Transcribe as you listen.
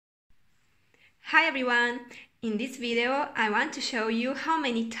Hi everyone! In this video I want to show you how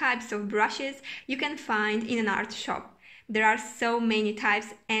many types of brushes you can find in an art shop. There are so many types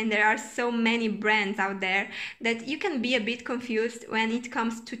and there are so many brands out there that you can be a bit confused when it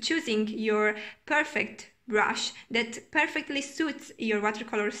comes to choosing your perfect brush that perfectly suits your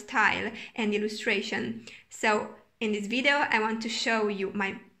watercolor style and illustration. So in this video I want to show you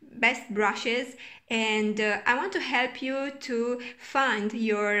my best brushes and I want to help you to find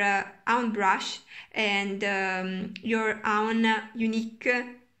your own brush and your own unique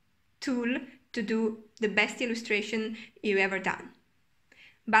tool to do the best illustration you've ever done.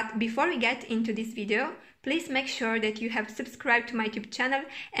 But before we get into this video, please make sure that you have subscribed to my YouTube channel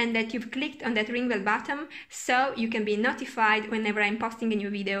and that you've clicked on that ring bell button so you can be notified whenever I'm posting a new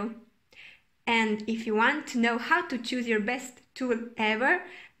video. And if you want to know how to choose your best tool ever,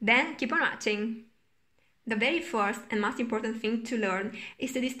 then keep on watching. The very first and most important thing to learn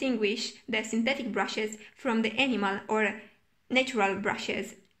is to distinguish the synthetic brushes from the animal or natural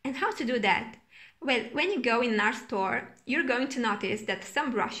brushes. And how to do that? Well, when you go in an art store, you're going to notice that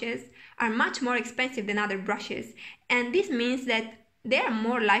some brushes are much more expensive than other brushes, and this means that they are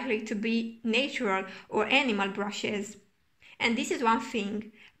more likely to be natural or animal brushes. And this is one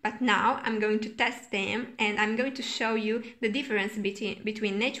thing, but now I'm going to test them and I'm going to show you the difference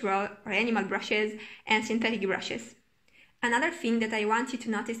between natural or animal brushes and synthetic brushes. Another thing that I want you to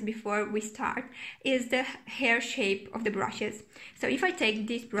notice before we start is the hair shape of the brushes. So if I take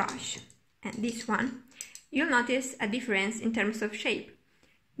this brush and this one, you'll notice a difference in terms of shape.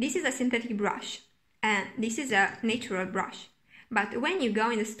 This is a synthetic brush and this is a natural brush. But when you go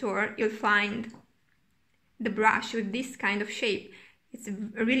in the store, you'll find the brush with this kind of shape. It's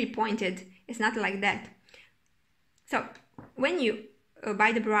really pointed, it's not like that. So when you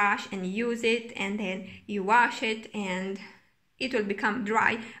buy the brush and use it and then you wash it and it will become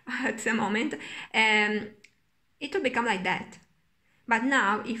dry at the moment, it will become like that. But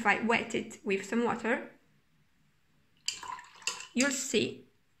now if I wet it with some water, you'll see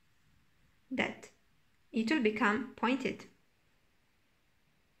that it will become pointed.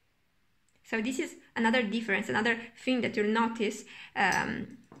 So this is another difference, another thing that you'll notice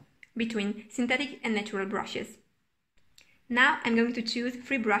between synthetic and natural brushes. Now I'm going to choose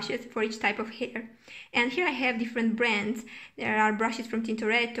 3 brushes for each type of hair. And here I have different brands. There are brushes from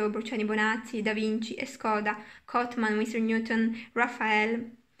Tintoretto, Bruciani Bonazzi, Da Vinci, Escoda, Cotman, Winsor Newton, Raphael.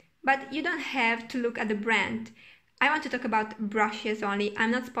 But you don't have to look at the brand. I want to talk about brushes only.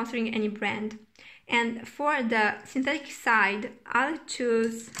 I'm not sponsoring any brand. And for the synthetic side, I'll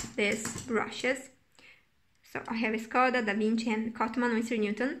choose these brushes. So I have Escoda, Da Vinci and Cotman, Winsor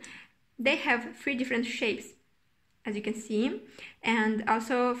Newton. They have 3 different shapes, as you can see, and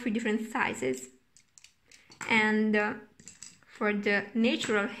also 3 different sizes. And for the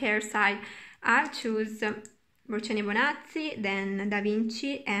natural hair side, I'll choose Bruciani Bonazzi, then Da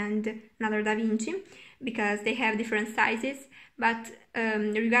Vinci and another Da Vinci, because they have different sizes. But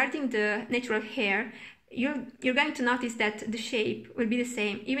regarding the natural hair, you're going to notice that the shape will be the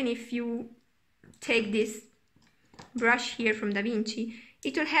same. Even if you take this brush here from Da Vinci,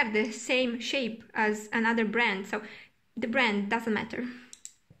 it will have the same shape as another brand, so the brand doesn't matter.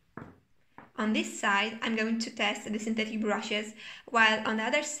 On this side, I'm going to test the synthetic brushes, while on the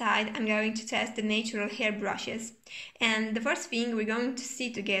other side, I'm going to test the natural hair brushes. And the first thing we're going to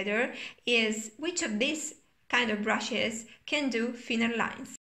see together is which of these kind of brushes can do thinner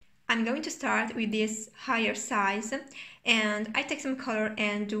lines. I'm going to start with this higher size and I take some color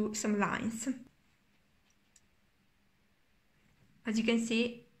and do some lines. As you can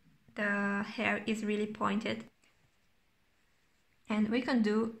see, the hair is really pointed and we can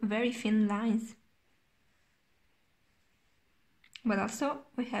do very thin lines. But also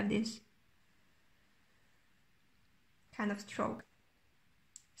we have this kind of stroke.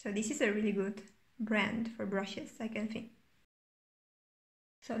 So this is a really good brand for brushes, I can think.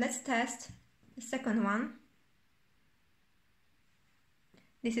 So let's test the second one.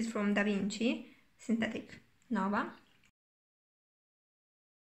 This is from Da Vinci, Synthetic Nova.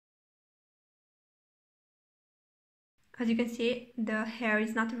 As you can see, the hair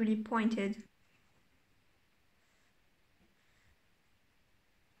is not really pointed.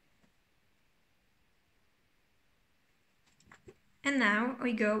 And now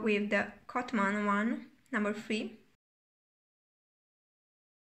we go with the Cotman one, number 3.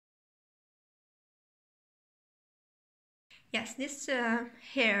 Yes, this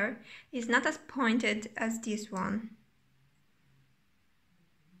hair is not as pointed as this one.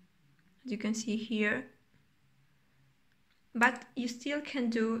 As you can see here. But you still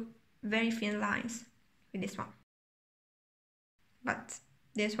can do very thin lines with this one. But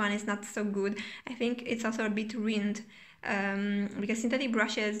this one is not so good. I think it's also a bit ruined because synthetic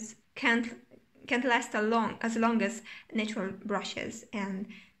brushes can't last as long as natural brushes, and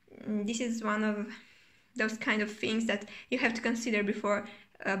this is one of those kind of things that you have to consider before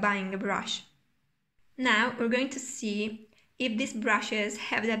buying a brush. Now we're going to see if these brushes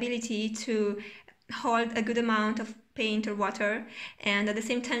have the ability to hold a good amount of paint or water and at the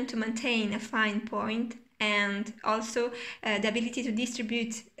same time to maintain a fine point, and also the ability to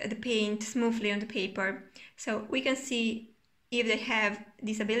distribute the paint smoothly on the paper. So we can see if they have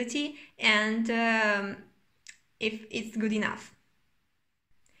this ability and if it's good enough.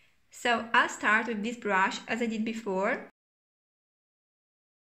 So I'll start with this brush as I did before.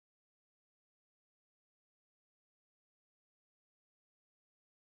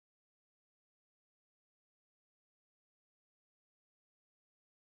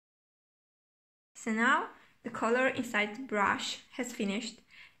 So now the color inside the brush has finished,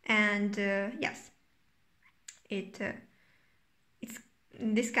 and yes, it's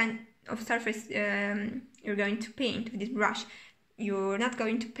this kind of surface you're going to paint with this brush. You're not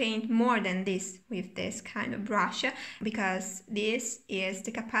going to paint more than this with this kind of brush, because this is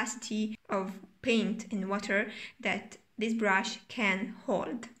the capacity of paint and water that this brush can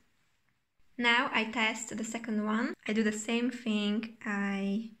hold. Now I test the second one. I do the same thing.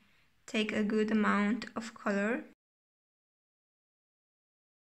 I take a good amount of color.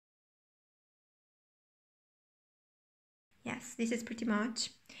 Yes, this is pretty much.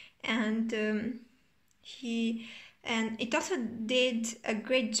 And it also did a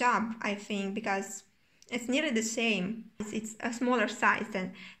great job, I think, because it's nearly the same. It's a smaller size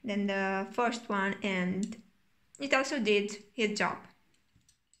than the first one, and it also did his job.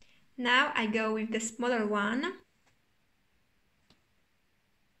 Now I go with the smaller one.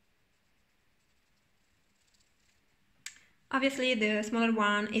 Obviously, the smaller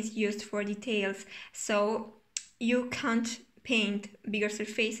one is used for details, so you can't paint bigger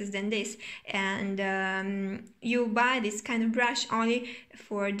surfaces than this, and you buy this kind of brush only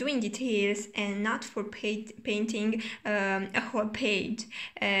for doing details and not for painting a whole page,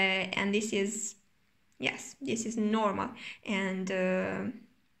 and this is, yes, this is normal. And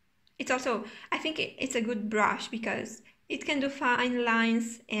it's also, I think it's a good brush because it can do fine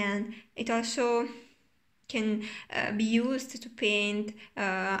lines, and it also can be used to paint,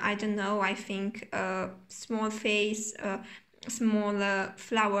 I don't know, I think a small face, a small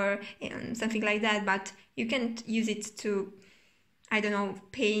flower, and something like that, but you can't use it to, I don't know,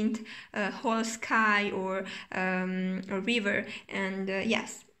 paint a whole sky or a river, and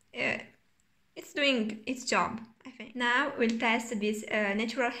yes, it's doing its job, I think. Now we'll test these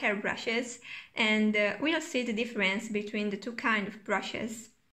natural hair brushes, and we'll see the difference between the two kinds of brushes.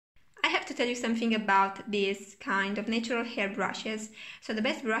 I have to tell you something about this kind of natural hair brushes. So the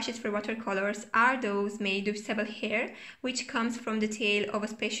best brushes for watercolors are those made with sable hair, which comes from the tail of a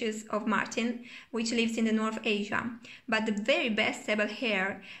species of marten, which lives in the North Asia. But the very best sable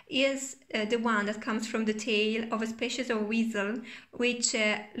hair is the one that comes from the tail of a species of weasel, which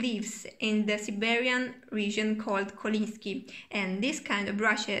lives in the Siberian region called Kolinsky. And these kind of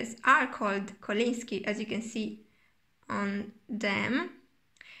brushes are called Kolinsky, as you can see on them.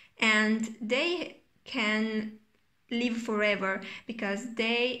 And they can live forever because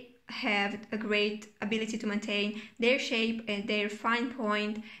they have a great ability to maintain their shape and their fine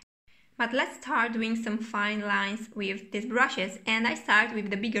point. But let's start doing some fine lines with these brushes, and I start with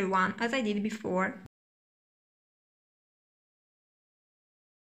the bigger one, as I did before.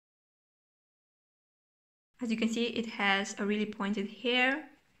 As you can see, it has a really pointed hair.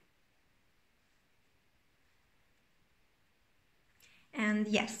 And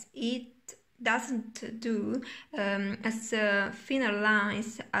yes, it doesn't do as thinner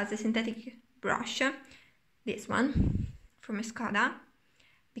lines as a synthetic brush, this one from Escoda,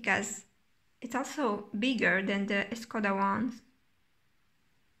 because it's also bigger than the Escoda ones.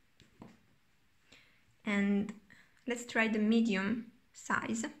 And let's try the medium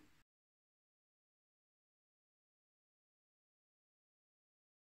size.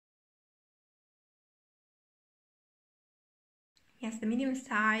 Yes, the medium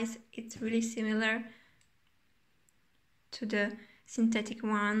size, it's really similar to the synthetic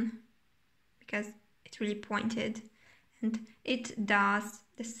one because it's really pointed and it does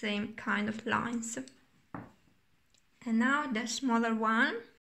the same kind of lines. And now the smaller one.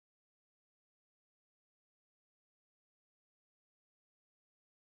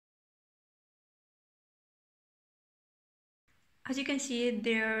 As you can see,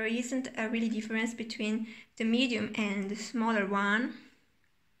 there isn't a really difference between the medium and the smaller one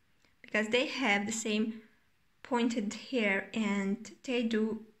because they have the same pointed hair and they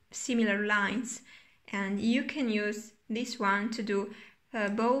do similar lines, and you can use this one to do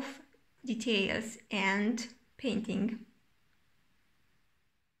both details and painting.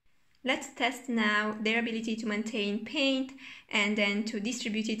 Let's test now their ability to maintain paint and then to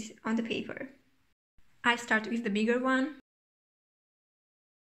distribute it on the paper. I start with the bigger one.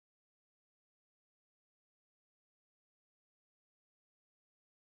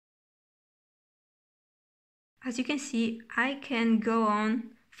 As you can see, I can go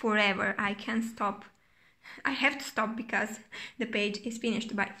on forever. I can't stop. I have to stop because the page is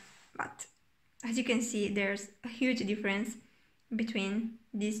finished, but as you can see, there's a huge difference between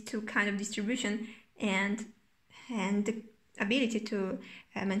these two kind of distribution and the ability to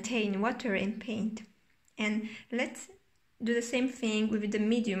maintain water and paint. And let's do the same thing with the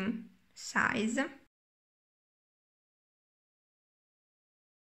medium size.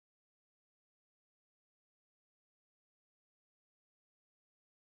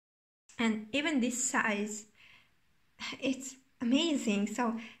 And even this size, it's amazing.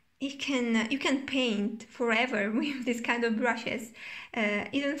 So you can paint forever with this kind of brushes,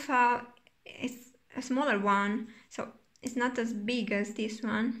 even though it's a smaller one, so it's not as big as this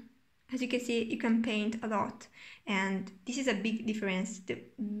one. As you can see, you can paint a lot, and this is a big difference, the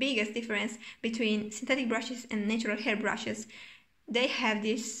biggest difference between synthetic brushes and natural hair brushes. They have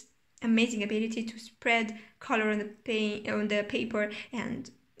this amazing ability to spread color on the paper,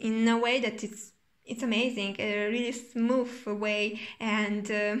 and in a way that it's amazing, a really smooth way,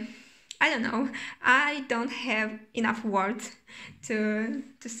 and I don't know, I don't have enough words to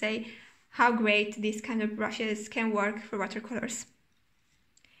say how great these kind of brushes can work for watercolors.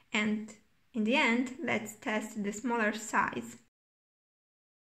 And in the end, let's test the smaller size.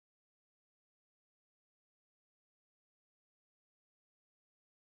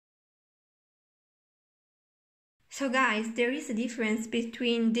 So guys, there is a difference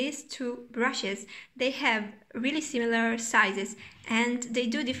between these two brushes. They have really similar sizes and they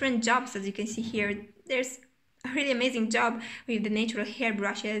do different jobs, as you can see here. There's a really amazing job with the natural hair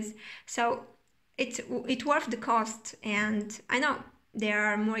brushes, so it's worth the cost, and I know they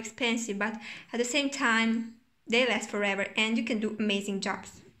are more expensive, but at the same time they last forever and you can do amazing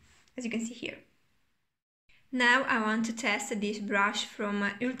jobs, as you can see here. Now I want to test this brush from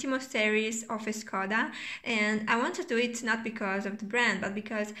Ultimo series of Skoda, and I want to do it not because of the brand, but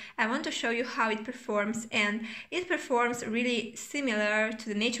because I want to show you how it performs, and it performs really similar to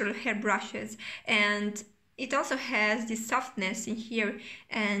the natural hair brushes, and it also has this softness in here,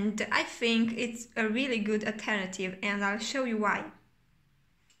 and I think it's a really good alternative, and I'll show you why.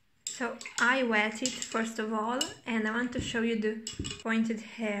 So I wet it first of all, and I want to show you the pointed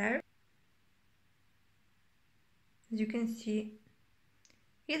hair. As you can see,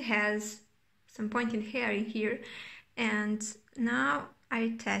 it has some pointed hair in here, and now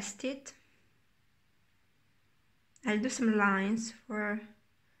I test it. I'll do some lines for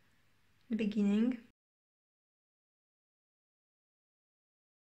the beginning,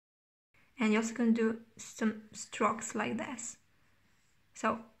 and you also can do some strokes like this.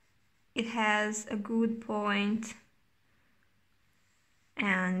 So it has a good point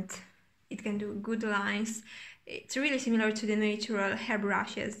and it can do good lines. It's really similar to the natural hair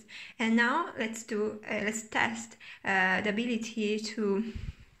brushes. And now let's test the ability to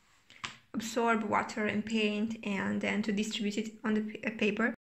absorb water and paint and then to distribute it on the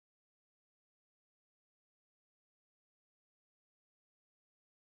paper.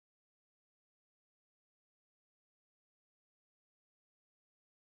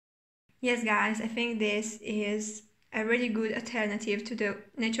 Yes guys, I think this is a really good alternative to the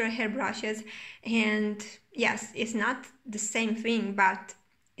natural hair brushes, and yes, it's not the same thing, but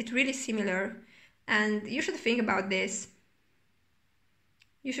it's really similar, and you should think about this.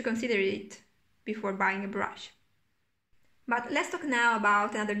 You should consider it before buying a brush. But let's talk now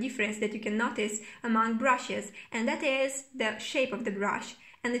about another difference that you can notice among brushes, and that is the shape of the brush.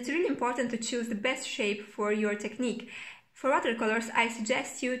 And it's really important to choose the best shape for your technique. For watercolors, I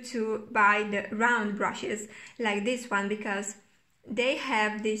suggest you to buy the round brushes like this one, because they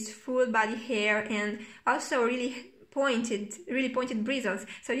have this full body hair and also really pointed bristles.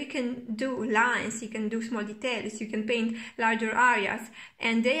 So you can do lines, you can do small details, you can paint larger areas,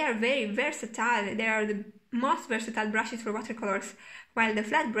 and they are very versatile. They are the most versatile brushes for watercolors. While the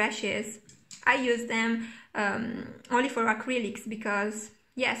flat brushes, I use them only for acrylics, because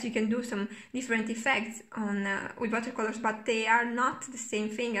yes, you can do some different effects on with watercolors, but they are not the same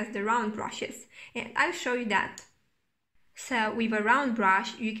thing as the round brushes, and I'll show you that. So with a round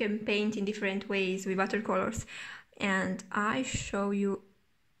brush you can paint in different ways with watercolors, and I show you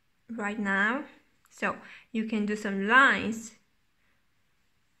right now. So you can do some lines,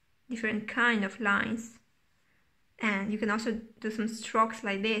 different kind of lines, and you can also do some strokes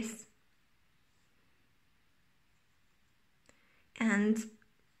like this. And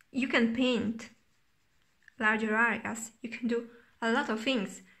you can paint larger areas. You can do a lot of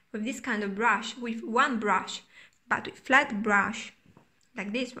things with this kind of brush, with one brush, but with flat brush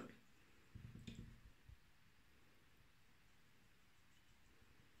like this one.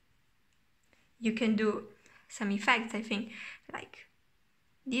 You can do some effects, I think, like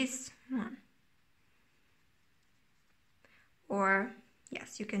this one. Or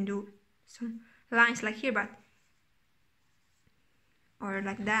yes, you can do some lines like here, but or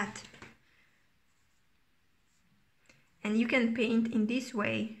like that. And you can paint in this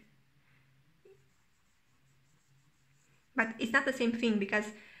way. But it's not the same thing, because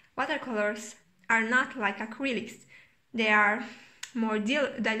watercolors are not like acrylics. They are more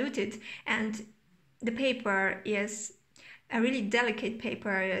diluted, and the paper is a really delicate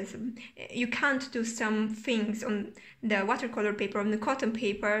paper. You can't do some things on the watercolor paper, on the cotton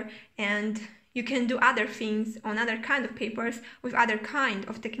paper, and you can do other things on other kind of papers with other kind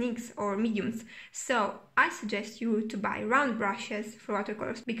of techniques or mediums. So I suggest you to buy round brushes for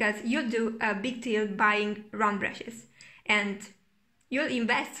watercolors, because you'll do a big deal buying round brushes, and you'll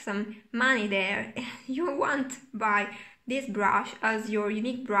invest some money there, and you won't buy this brush as your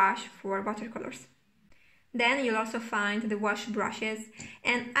unique brush for watercolors. Then you'll also find the wash brushes,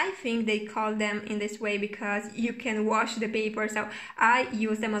 and I think they call them in this way because you can wash the paper. So I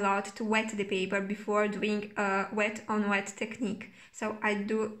use them a lot to wet the paper before doing a wet on wet technique. So I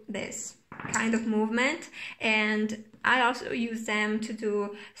do this kind of movement, and I also use them to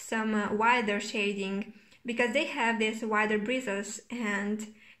do some wider shading, because they have these wider bristles. And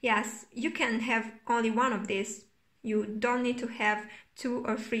yes, you can have only one of these. You don't need to have 2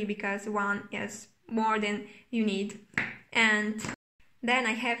 or 3, because one is more than you need. And then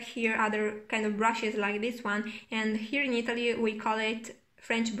I have here other kind of brushes like this one, and here in Italy we call it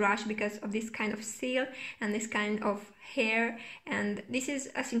French brush because of this kind of seal and this kind of hair. And this is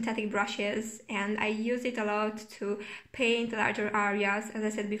a synthetic brushes, and I use it a lot to paint larger areas, as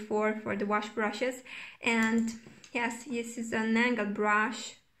I said before, for the wash brushes. And yes, this is an angled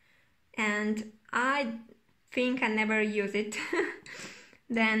brush, and I think I never use it.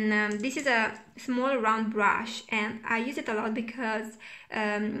 Then this is a small round brush, and I use it a lot because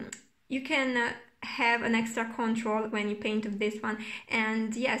you can have an extra control when you paint with this one.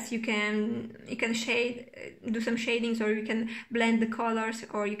 And yes, you can shade, do some shadings, or you can blend the colors,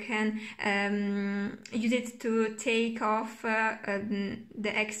 or you can use it to take off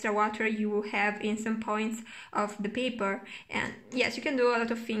the extra water you have in some points of the paper. And yes, you can do a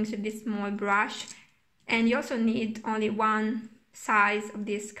lot of things with this small brush, and you also need only one size of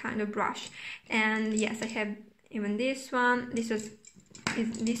this kind of brush. And yes, I have even this one.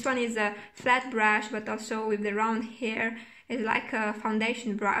 This one is a flat brush, but also with the round hair. It's like a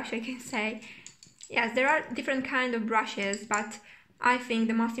foundation brush, I can say. Yes, there are different kind of brushes, but I think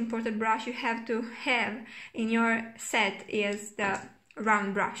the most important brush you have to have in your set is the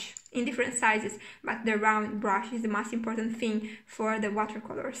round brush, in different sizes, but the round brush is the most important thing for the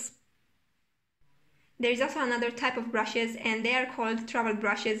watercolors. There is also another type of brushes, and they are called travel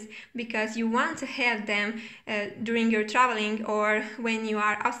brushes, because you want to have them during your traveling or when you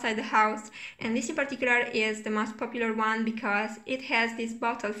are outside the house. And this in particular is the most popular one because it has this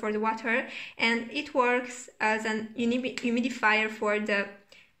bottle for the water, and it works as an humidifier for the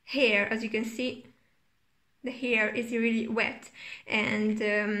hair. As you can see, the hair is really wet, and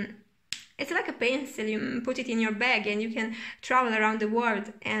it's like a pencil. You put it in your bag and you can travel around the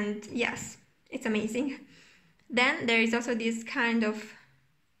world, and yes, it's amazing. Then there is also this kind of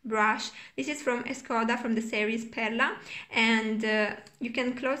brush. This is from Escoda, from the series Perla, and you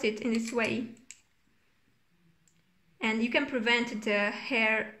can close it in this way, and you can prevent the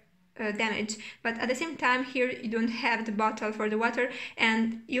hair damage. But at the same time, here you don't have the bottle for the water,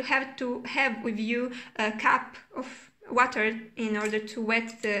 and you have to have with you a cup of water in order to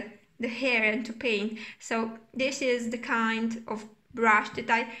wet the hair and to paint. So this is the kind of brush that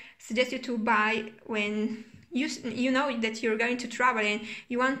I suggest you to buy when you know that you're going to travel and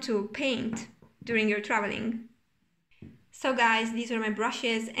you want to paint during your traveling. So guys, these are my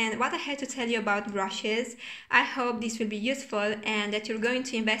brushes and what I had to tell you about brushes. I hope this will be useful and that you're going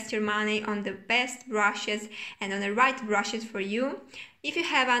to invest your money on the best brushes and on the right brushes for you. If you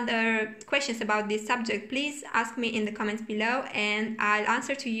have other questions about this subject, please ask me in the comments below and I'll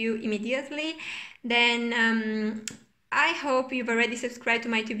answer to you immediately. Then I hope you've already subscribed to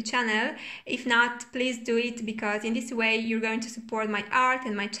my YouTube channel. If not, please do it, because in this way you're going to support my art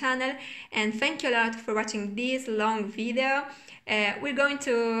and my channel. And thank you a lot for watching this long video. We're going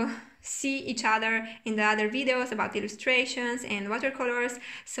to see each other in the other videos about illustrations and watercolors,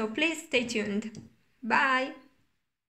 so please stay tuned. Bye!